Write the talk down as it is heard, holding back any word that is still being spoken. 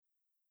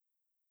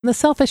The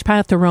Selfish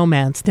Path to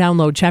Romance.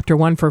 Download Chapter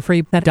 1 for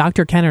free at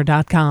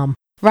drkenner.com.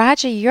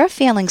 Roger, you're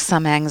feeling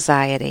some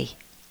anxiety.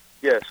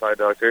 Yes, hi,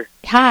 Doctor.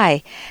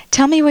 Hi.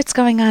 Tell me what's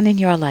going on in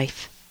your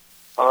life.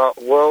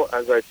 Well,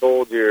 as I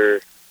told your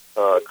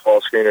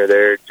call screener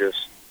there,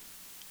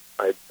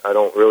 I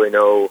don't really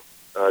know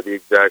the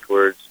exact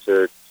words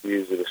to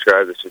use to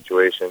describe the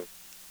situation.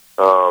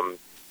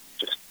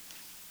 Just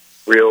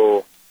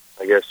real,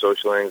 I guess,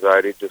 social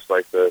anxiety, just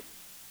like the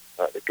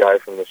guy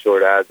from the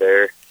short ad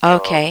there.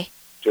 Okay.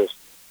 Just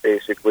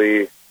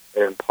basically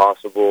an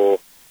impossible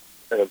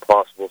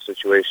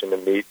situation to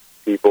meet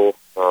people.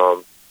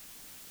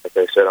 Like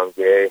I said, I'm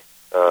gay.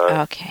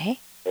 Okay.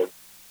 And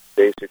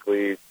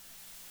basically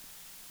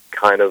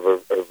kind of a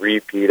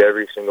repeat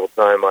every single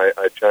time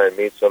I try and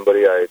meet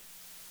somebody. I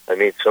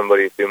meet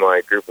somebody through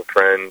my group of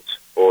friends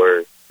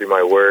or through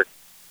my work.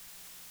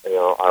 You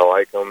know, I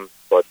like them,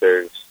 but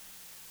there's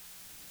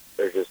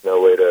just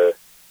no way to,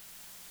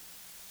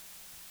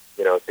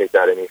 take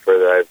that any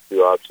further. I have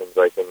two options.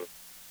 I can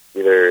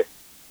either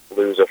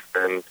lose a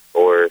friend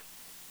or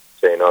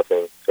say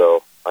nothing.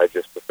 So I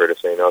just prefer to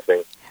say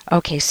nothing.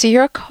 Okay, so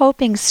your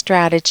coping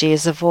strategy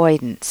is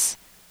avoidance,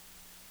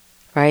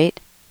 right?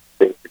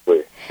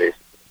 Basically.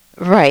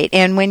 Right,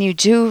 and when you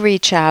do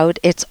reach out,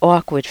 it's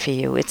awkward for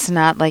you. It's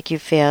not like you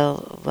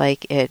feel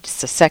like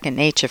it's a second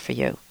nature for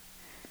you.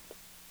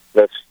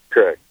 That's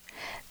correct.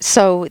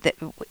 So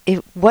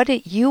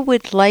you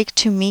would like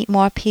to meet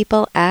more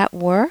people at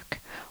work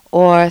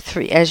or,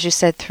 as you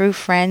said, through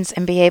friends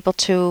and be able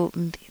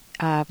to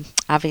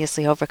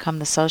obviously overcome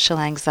the social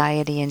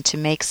anxiety and to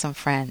make some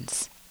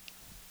friends?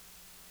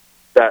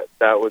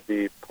 That would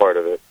be part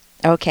of it.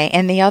 Okay,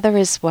 and the other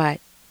is what?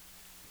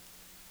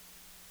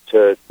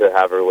 To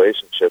have a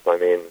relationship, I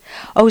mean.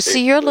 Oh, so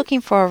you're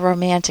looking for a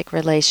romantic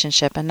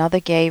relationship, another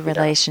gay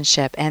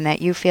relationship, and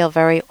that you feel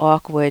very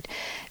awkward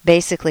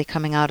basically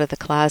coming out of the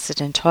closet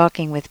and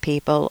talking with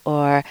people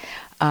or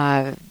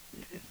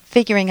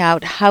figuring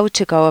out how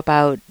to go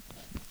about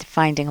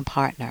finding a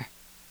partner.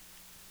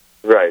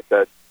 Right,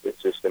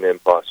 it's just an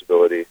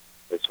impossibility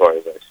as far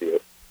as I see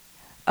it.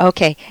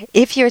 Okay,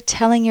 if you're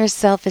telling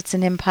yourself it's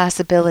an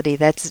impossibility,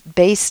 that's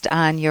based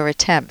on your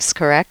attempts,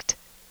 correct?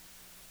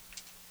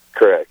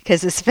 Correct.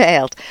 Because it's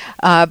failed.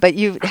 But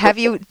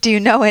do you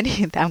know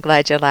any, I'm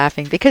glad you're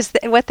laughing, because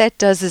what that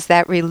does is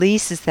that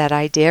releases that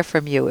idea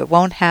from you. It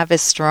won't have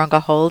as strong a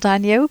hold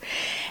on you.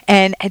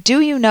 And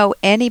do you know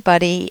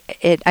anybody,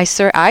 I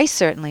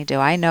certainly do,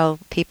 I know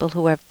people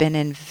who have been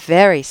in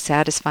very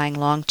satisfying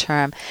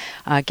long-term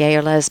gay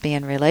or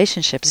lesbian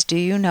relationships. Do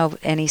you know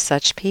any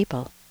such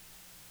people?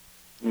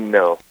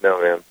 No,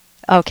 ma'am.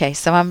 Okay,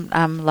 so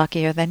I'm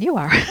luckier than you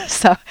are.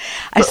 So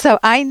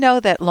I know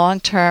that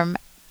long-term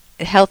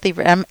healthy.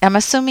 I'm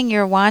assuming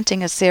you're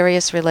wanting a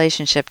serious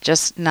relationship,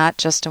 not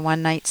just a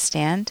one-night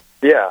stand.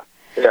 Yeah.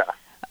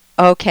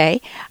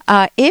 Okay.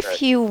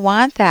 If you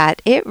want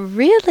that, it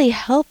really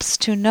helps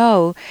to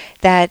know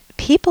that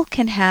people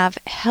can have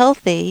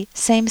healthy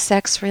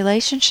same-sex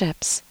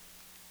relationships,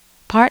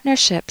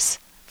 partnerships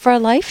for a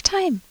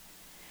lifetime.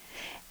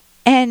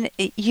 And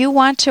you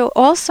want to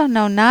also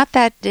know not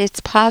that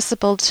it's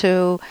possible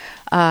to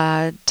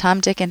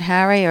Tom, Dick, and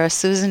Harry or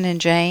Susan and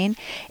Jane.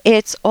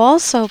 It's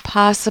also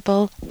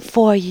possible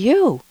for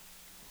you.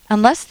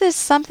 Unless there's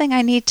something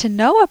I need to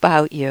know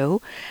about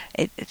you,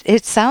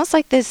 it sounds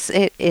like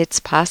it's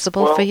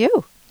possible for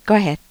you. Go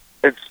ahead.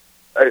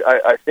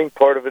 I think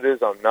part of it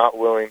is I'm not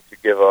willing to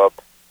give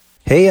up.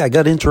 Hey, I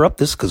got to interrupt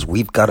this because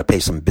we've got to pay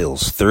some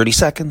bills. 30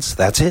 seconds,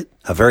 that's it.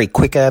 A very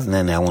quick ad, and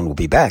then Alan will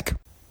be back.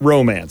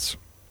 Romance.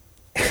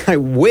 I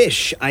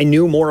wish I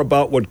knew more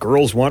about what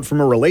girls want from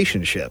a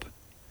relationship.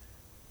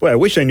 Boy, I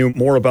wish I knew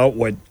more about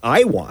what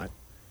I want.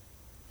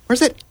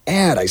 Where's that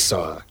ad I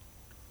saw?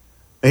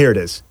 Here it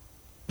is.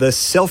 The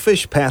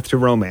Selfish Path to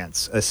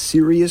Romance, a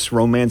serious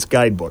romance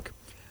guidebook.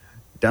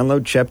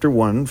 Download Chapter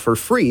 1 for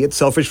free at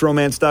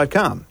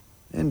selfishromance.com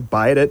and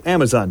buy it at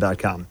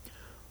amazon.com.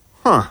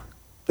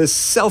 The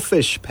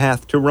Selfish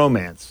Path to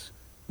Romance.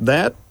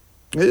 That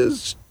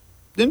is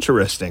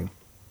interesting.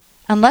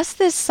 Unless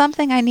there's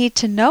something I need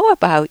to know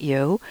about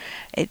you,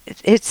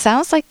 it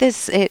sounds like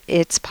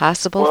it's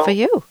possible for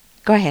you.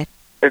 Go ahead.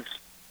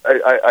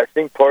 I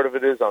think part of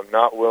it is I'm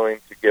not willing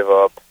to give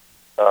up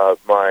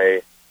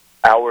my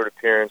outward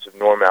appearance of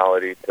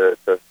normality to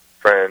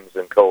friends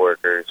and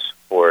coworkers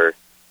for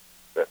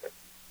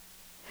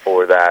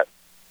that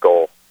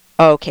goal.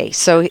 Okay,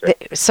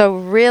 so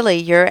really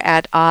you're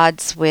at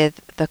odds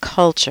with the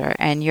culture,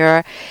 and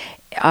you're.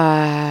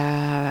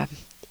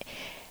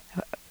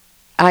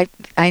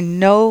 I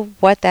know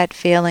what that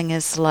feeling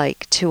is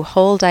like, to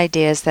hold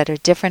ideas that are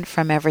different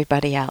from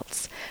everybody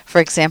else.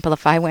 For example,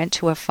 if I went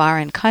to a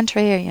foreign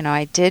country,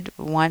 I did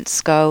once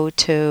go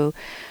to,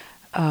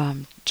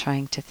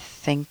 trying to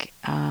think,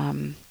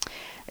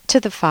 to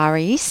the Far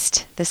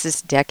East. This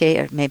is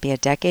maybe a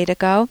decade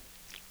ago.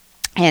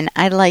 And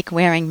I like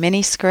wearing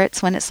mini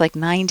skirts when it's like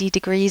 90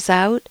 degrees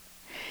out.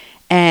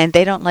 and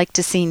they don't like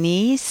to see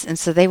knees, and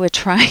so they were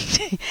trying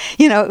to,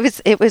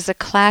 it was a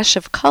clash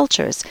of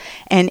cultures.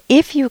 And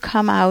if you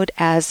come out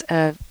as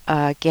a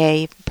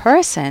gay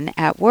person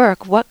at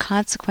work, what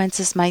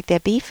consequences might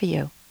there be for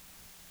you?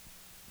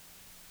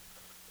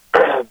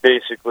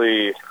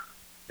 Basically,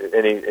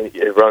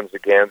 it runs the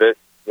gambit.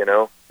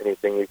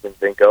 Anything you can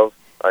think of.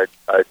 I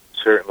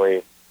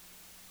certainly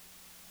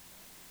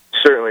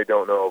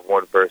don't know of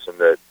one person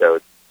that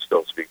would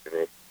still speak to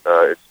me.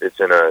 It's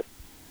in a.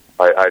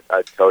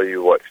 I'd tell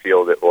you what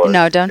field it was.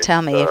 No, don't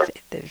tell me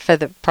for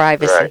the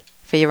privacy, right.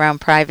 For your own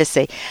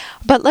privacy.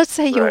 But let's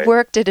say you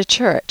worked at a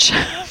church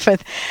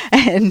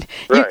and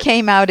you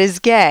came out as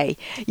gay.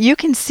 You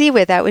can see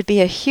where that would be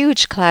a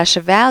huge clash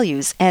of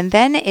values. And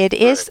then it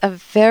is a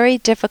very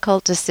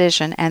difficult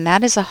decision, and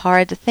that is a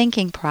hard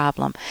thinking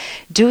problem.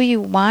 Do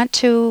you want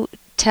to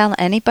tell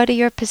anybody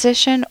your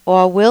position,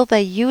 or will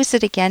they use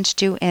it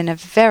against you in a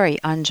very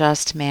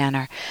unjust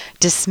manner?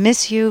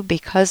 Dismiss you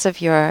because of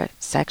your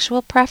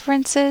sexual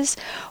preferences,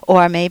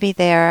 or maybe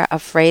they're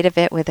afraid of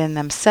it within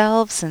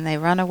themselves and they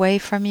run away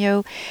from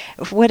you.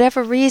 For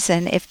whatever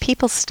reason, if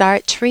people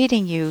start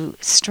treating you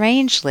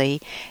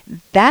strangely,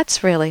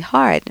 that's really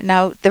hard.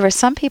 Now, there are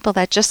some people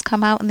that just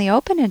come out in the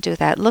open and do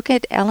that. Look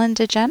at Ellen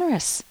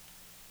DeGeneres.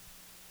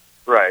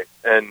 Right,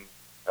 and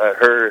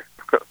her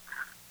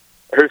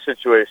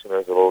situation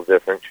is a little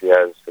different. She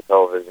has a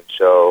television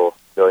show,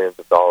 millions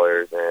of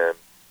dollars, and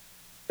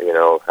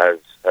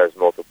has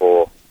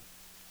multiple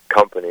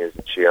companies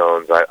that she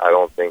owns. I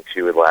don't think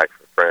she would lack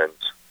for friends.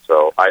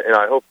 So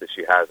I hope that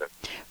she hasn't.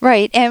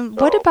 Right, and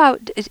what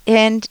about,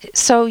 and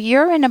so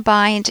you're in a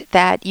bind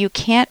that you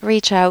can't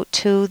reach out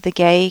to the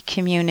gay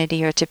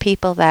community or to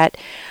people that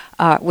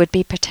would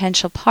be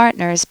potential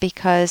partners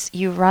because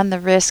you run the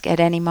risk at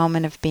any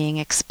moment of being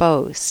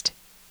exposed.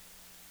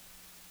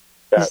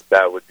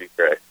 That would be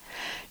great.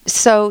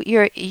 So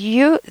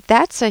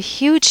that's a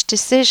huge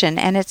decision,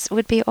 and it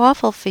would be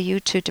awful for you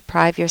to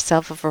deprive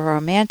yourself of a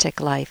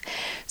romantic life.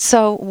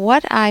 So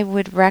what I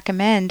would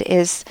recommend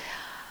is,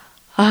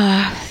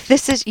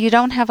 you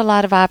don't have a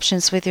lot of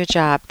options with your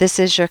job. This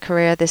is your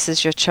career, this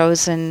is your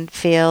chosen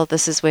field,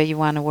 this is where you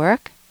want to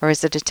work, or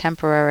is it a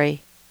temporary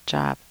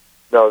job?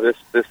 No, this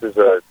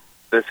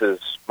is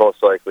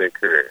most likely a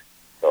career.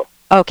 So.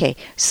 Okay,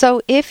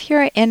 so if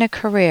you're in a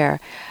career,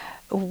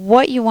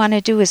 what you want to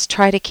do is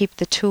try to keep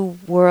the two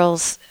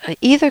worlds,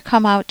 either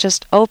come out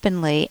just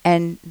openly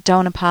and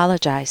don't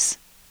apologize.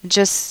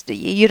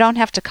 You don't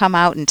have to come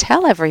out and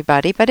tell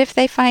everybody, but if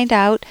they find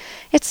out,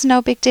 it's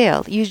no big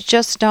deal. You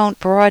just don't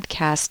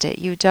broadcast it.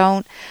 You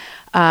don't,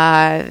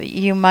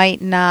 you might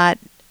not,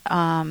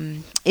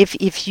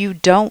 if you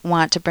don't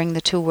want to bring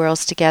the two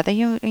worlds together,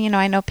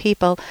 I know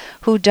people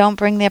who don't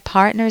bring their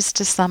partners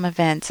to some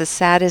events, as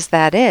sad as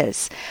that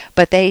is,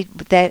 but they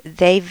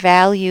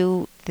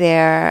value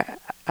their,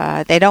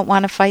 they don't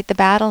want to fight the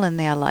battle in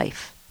their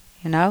life,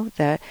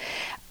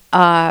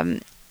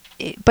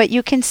 but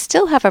you can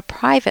still have a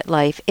private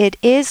life. It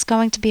is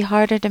going to be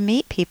harder to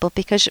meet people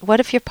because what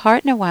if your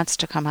partner wants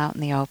to come out in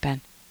the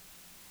open?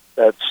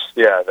 That's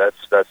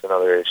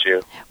another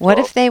issue. What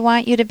if they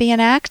want you to be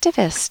an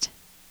activist?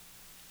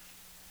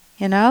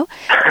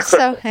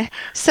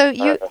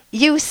 So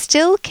you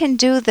still can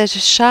do the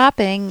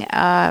shopping,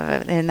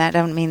 and I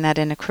don't mean that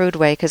in a crude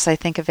way because I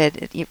think of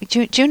it.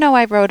 Do you know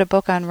I wrote a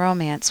book on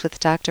romance with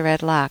Dr.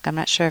 Ed Locke? I'm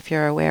not sure if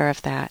you're aware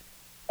of that.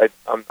 I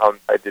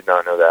did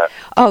not know that.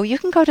 Oh, you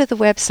can go to the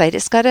website.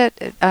 It's got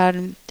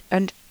an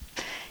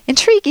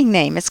intriguing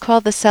name. It's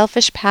called The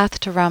Selfish Path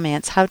to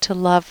Romance: How to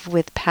Love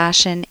with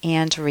Passion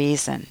and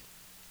Reason.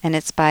 And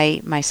it's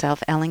by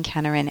myself, Ellen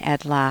Kenner, and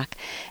Ed Locke.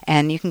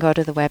 And you can go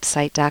to the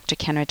website,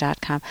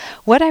 drkenner.com.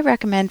 What I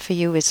recommend for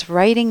you is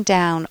writing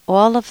down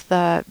all of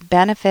the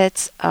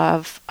benefits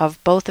of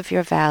both of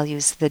your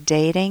values, the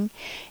dating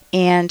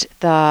and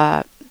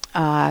the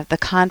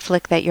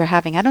conflict that you're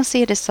having. I don't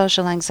see it as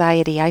social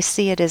anxiety. I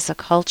see it as a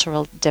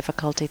cultural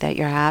difficulty that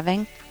you're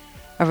having,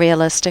 a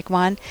realistic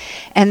one.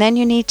 And then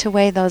you need to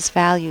weigh those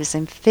values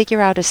and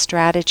figure out a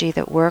strategy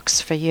that works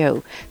for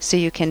you so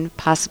you can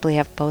possibly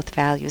have both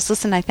values.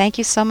 Listen, I thank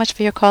you so much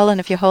for your call, and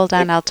if you hold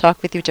on, I'll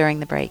talk with you during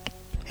the break.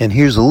 And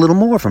here's a little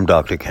more from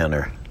Dr.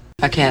 Kenner.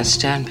 I can't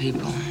stand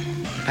people.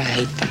 I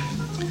hate them.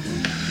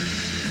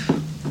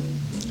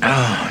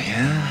 Oh,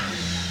 yeah?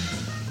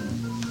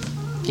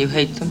 You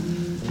hate them?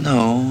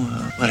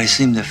 No, but I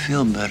seem to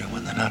feel better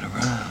when they're not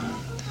around.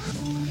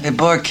 Hey,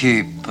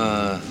 barkeep,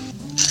 2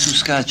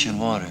 scotch and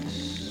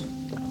waters.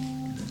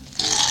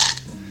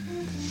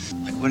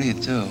 Like, what do you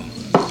do?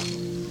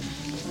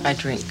 I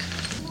drink.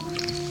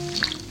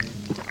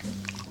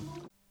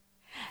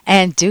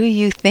 And do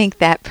you think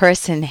that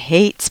person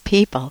hates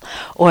people,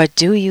 or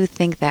do you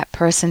think that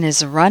person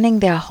is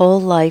running their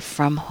whole life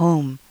from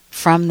whom?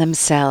 From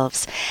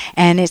themselves?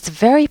 And it's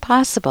very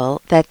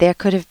possible that there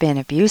could have been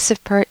abusive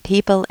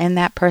people in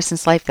that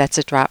person's life. That's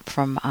a drop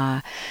from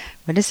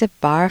what is it,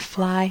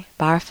 barfly?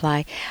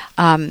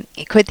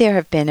 Could there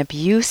have been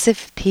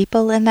abusive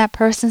people in that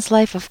person's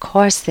life? Of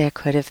course there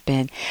could have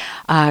been.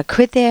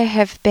 Could there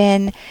have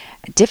been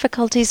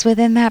difficulties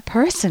within that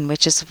person,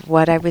 which is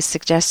what I was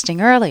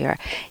suggesting earlier?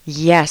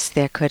 Yes,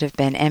 there could have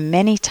been. And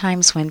many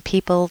times when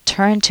people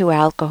turn to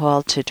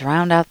alcohol to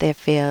drown out their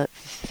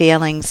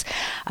feelings,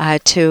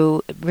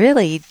 to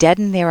really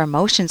deaden their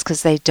emotions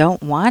because they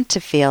don't want to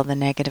feel the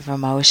negative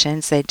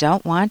emotions, they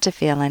don't want to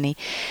feel any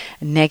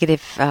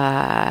negative,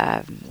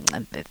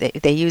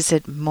 they use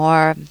it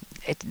more,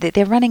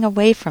 they're running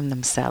away from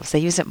themselves. They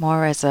use it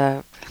more as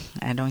a,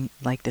 I don't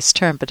like this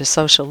term, but a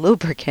social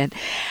lubricant.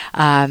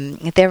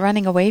 They're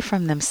running away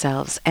from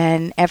themselves,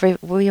 and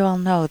we all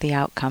know the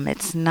outcome.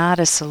 It's not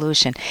a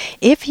solution.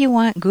 If you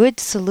want good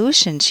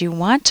solutions, you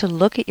want to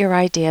look at your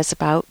ideas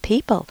about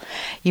people.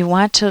 You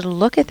want to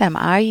look at them.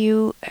 Are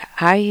you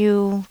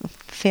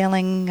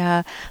feeling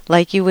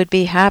like you would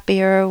be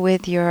happier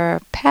with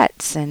your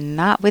pets and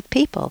not with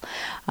people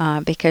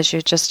because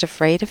you're just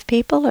afraid of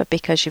people, or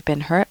because you've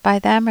been hurt by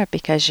them, or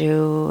because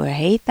you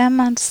hate them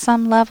on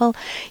some level?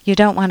 You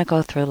don't want to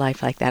go through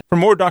life like that. For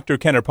more Dr.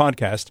 Kenner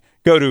podcast,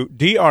 go to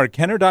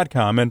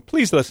drkenner.com and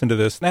please listen to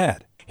this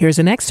ad. Here's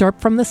an excerpt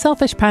from The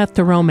Selfish Path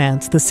to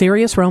Romance, the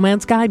Serious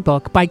Romance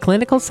Guidebook by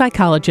clinical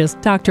psychologist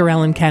Dr.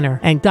 Ellen Kenner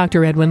and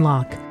Dr. Edwin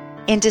Locke.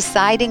 In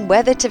deciding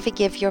whether to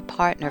forgive your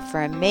partner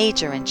for a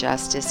major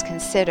injustice,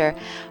 consider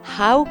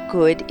how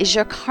good is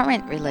your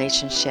current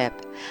relationship?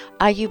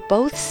 Are you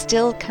both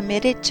still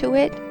committed to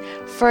it?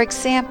 For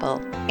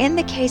example, in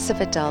the case of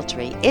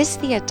adultery, is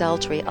the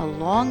adultery a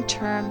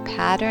long-term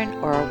pattern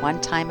or a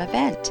one-time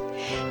event?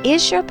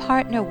 Is your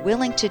partner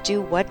willing to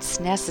do what's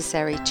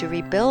necessary to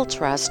rebuild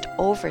trust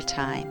over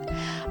time?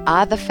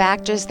 Are the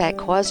factors that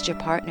caused your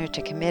partner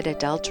to commit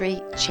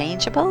adultery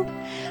changeable?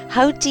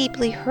 How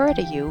deeply hurt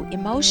are you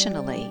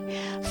emotionally?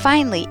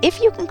 Finally, if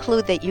you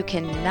conclude that you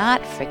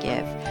cannot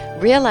forgive,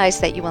 realize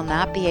that you will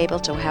not be able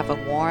to have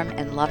a warm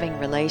and loving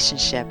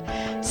relationship.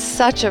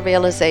 Such a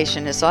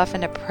realization is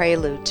often a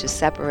prelude to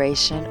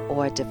separation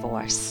or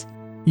divorce.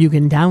 You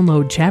can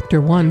download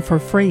Chapter 1 for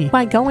free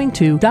by going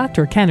to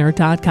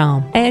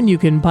drkenner.com, and you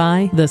can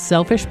buy The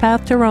Selfish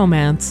Path to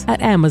Romance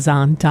at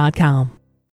amazon.com.